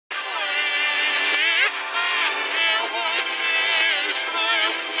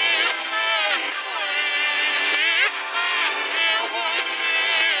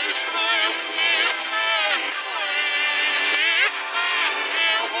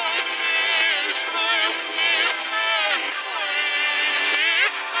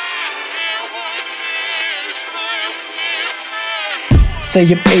say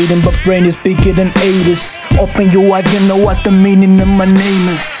I'm 18, but brain is bigger than 80s. Open your eyes, you know what the meaning of my name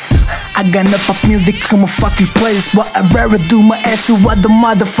is. I got enough pop music to my fucking playlist, but I'd rather do my ass with what the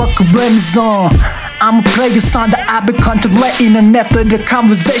motherfucker brain is on. I'm a player song that I've been contemplating, and after the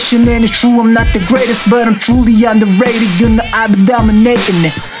conversation, and it's true I'm not the greatest, but I'm truly underrated. You know I've been dominating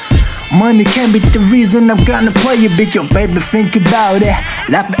it. Money can't be the reason I'm gonna play it big, yo baby, think about it.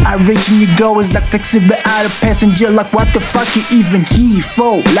 Life that I reach and you go is like taxi without a passenger. Like what the fuck you even here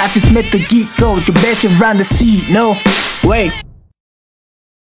for? Life is meant to get cold, the best around the sea, no? Wait.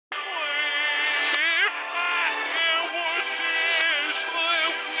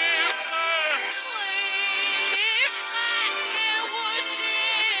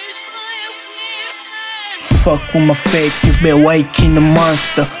 Fuck with my fake, you be waking the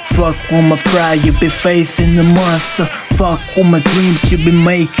monster. Fuck with my pride, you be facing the monster. Fuck with my dreams, you be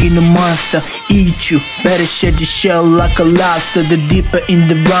making the monster. Eat you, better shed your shell like a lobster. The deeper in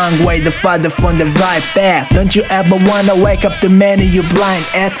the wrong way, the farther from the right path. Don't you ever wanna wake up the man in your blind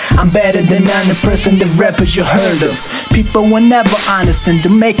ass? I'm better than 90% of rappers you heard of. People were never honest and they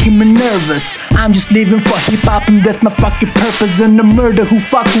making me nervous. I'm just living for hip-hop and that's my fucking purpose. And the murder who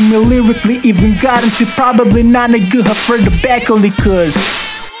fuck with me lyrically even got into probably none of you have further back only cause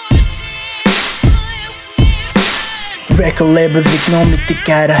record labels ignore me, they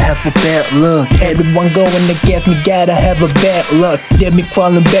gotta have a bad luck. Everyone going against me, gotta have a bad luck. They be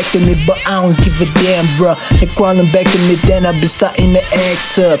crawling back to me, but I don't give a damn, bruh. They crawling back to me, then I be starting to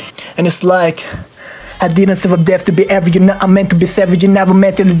act up. And it's like I didn't serve death to be average, you know I'm meant to be savage. You never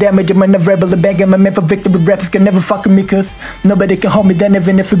mentally damaged, I'm never rebel, bang. I'm meant for victory, rappers can never fuck with me, cause nobody can hold me down,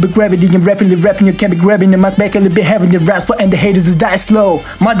 even if it be gravity. And rapidly rapping, you can't be grabbing, you might back, be having your raps for, and the haters just die slow,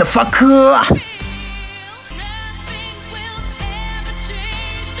 motherfucker.